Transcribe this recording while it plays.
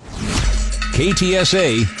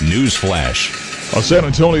KTSA News Flash. A San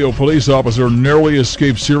Antonio police officer narrowly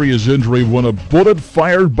escaped serious injury when a bullet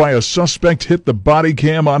fired by a suspect hit the body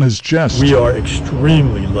cam on his chest. We are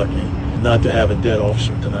extremely lucky not to have a dead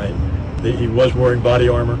officer tonight. He was wearing body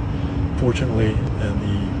armor, fortunately,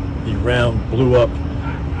 and the round blew up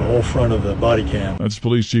the whole front of the body cam. That's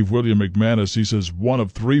Police Chief William McManus. He says one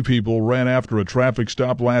of three people ran after a traffic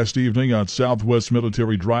stop last evening on Southwest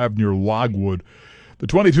Military Drive near Logwood. The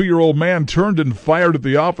 22-year-old man turned and fired at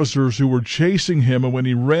the officers who were chasing him, and when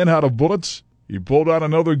he ran out of bullets, he pulled out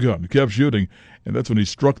another gun, kept shooting, and that's when he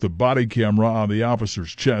struck the body camera on the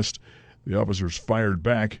officer's chest. The officers fired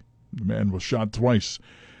back. The man was shot twice.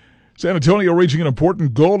 San Antonio reaching an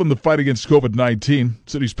important goal in the fight against COVID-19.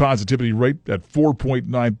 City's positivity rate at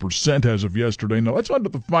 4.9% as of yesterday. Now, that's under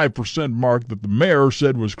the 5% mark that the mayor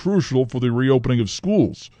said was crucial for the reopening of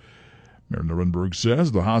schools. Mayor Nirenberg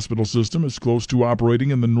says the hospital system is close to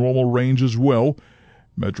operating in the normal range as well.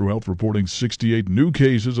 Metro Health reporting 68 new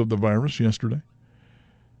cases of the virus yesterday.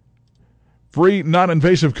 Free,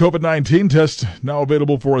 non-invasive COVID-19 test now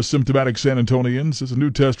available for asymptomatic San Antonians. It's a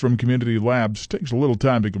new test from Community Labs. Takes a little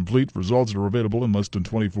time to complete. Results are available in less than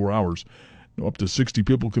 24 hours. Up to 60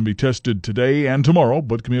 people can be tested today and tomorrow,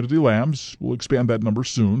 but Community Labs will expand that number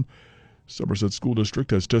soon. Somerset School District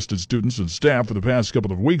has tested students and staff for the past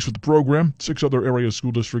couple of weeks with the program. 6 other area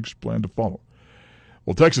school districts plan to follow.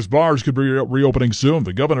 Well, Texas bars could be reopening soon.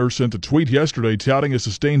 The governor sent a tweet yesterday touting a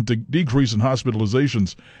sustained decrease in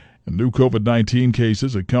hospitalizations and new COVID-19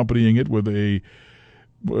 cases, accompanying it with a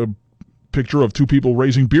picture of 2 people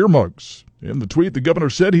raising beer mugs. In the tweet, the governor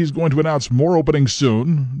said he's going to announce more openings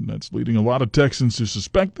soon. That's leading a lot of Texans to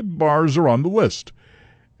suspect that bars are on the list.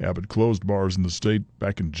 Abbott closed bars in the state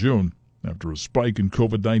back in June after a spike in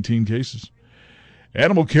COVID-19 cases.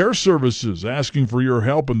 Animal Care Services asking for your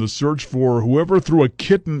help in the search for whoever threw a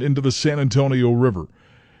kitten into the San Antonio River.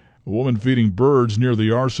 A woman feeding birds near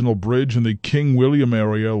the Arsenal Bridge in the King William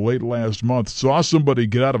area late last month saw somebody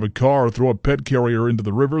get out of a car, throw a pet carrier into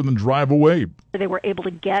the river, and then drive away. They were able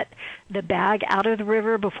to get the bag out of the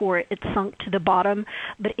river before it sunk to the bottom,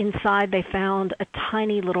 but inside they found a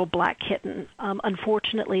tiny little black kitten.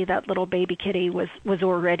 Unfortunately, that little baby kitty was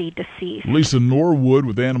already deceased. Lisa Norwood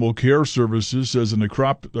with Animal Care Services says a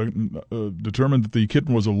necropsy determined that the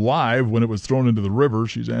kitten was alive when it was thrown into the river.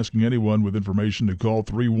 She's asking anyone with information to call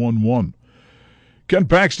 311. Ken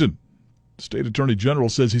Paxton, State Attorney General,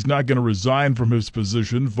 says he's not going to resign from his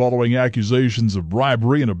position following accusations of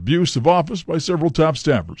bribery and abuse of office by several top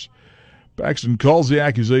staffers. Paxton calls the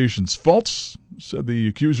accusations false, said the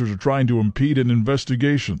accusers are trying to impede an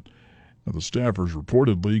investigation. Now, the staffers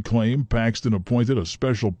reportedly claim Paxton appointed a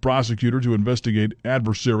special prosecutor to investigate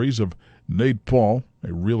adversaries of Nate Paul,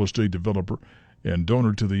 a real estate developer and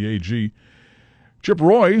donor to the AG. Chip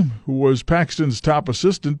Roy, who was Paxton's top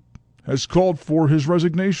assistant, has called for his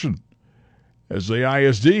resignation. As the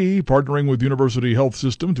ISD partnering with University Health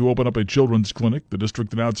System to open up a children's clinic, the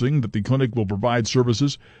district announcing that the clinic will provide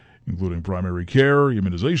services including primary care,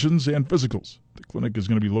 immunizations, and physicals. The clinic is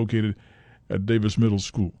going to be located at Davis Middle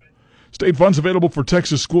School. State funds available for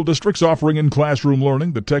Texas school districts offering in-classroom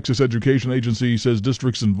learning. The Texas Education Agency says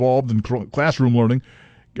districts involved in classroom learning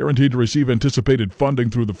guaranteed to receive anticipated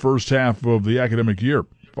funding through the first half of the academic year.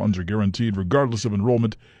 Funds are guaranteed regardless of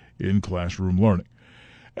enrollment in classroom learning.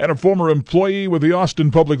 And a former employee with the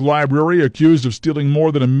Austin Public Library accused of stealing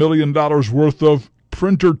more than $1 million worth of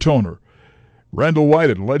printer toner. Randall White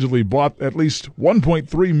had allegedly bought at least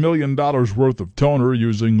 $1.3 million worth of toner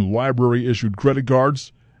using library-issued credit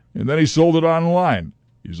cards, and then he sold it online.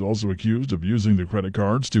 He's also accused of using the credit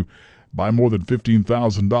cards to buy more than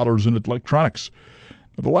 $15,000 in electronics.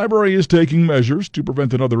 The library is taking measures to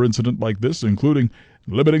prevent another incident like this, including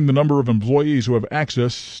limiting the number of employees who have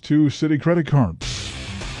access to city credit cards.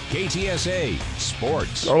 KTSA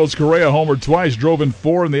Sports. Carlos Correa homered twice, drove in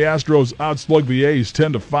 4, and the Astros outslugged the A's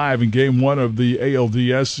 10-5 in Game 1 of the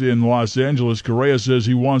ALDS in Los Angeles. Correa says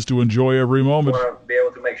he wants to enjoy every moment. I want to be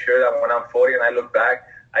able to make sure that when I'm 40 and I look back,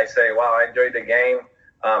 I say, wow, I enjoyed the game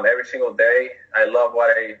every single day. I love what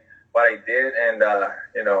I did, and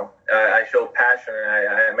I showed passion, and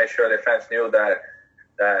I made sure the fans knew that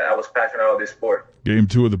I was passionate about this sport. Game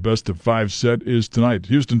 2 of the best-of-5 set is tonight.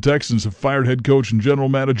 Houston Texans have fired head coach and general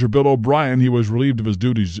manager Bill O'Brien. He was relieved of his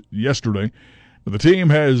duties yesterday. The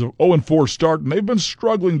team has an 0-4 start, and they've been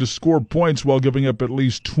struggling to score points while giving up at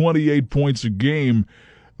least 28 points a game.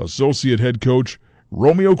 Associate head coach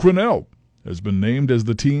Romeo Crennel has been named as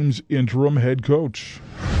the team's interim head coach.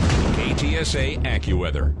 KTSA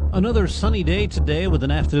AccuWeather. Another sunny day today with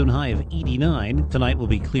an afternoon high of 89. Tonight will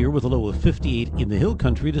be clear with a low of 58 in the hill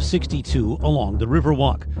country to 62 along the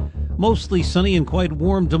Riverwalk. Mostly sunny and quite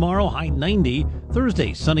warm tomorrow, high 90.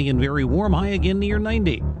 Thursday, sunny and very warm, high again near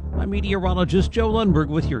 90. I'm meteorologist Joe Lundberg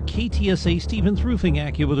with your KTSA Stevens Roofing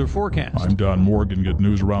AccuWeather forecast. I'm Don Morgan. Get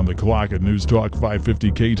news around the clock at News Talk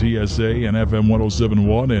 550 KTSA and FM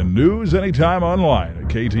 107.1 and news anytime online at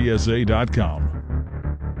KTSA.com.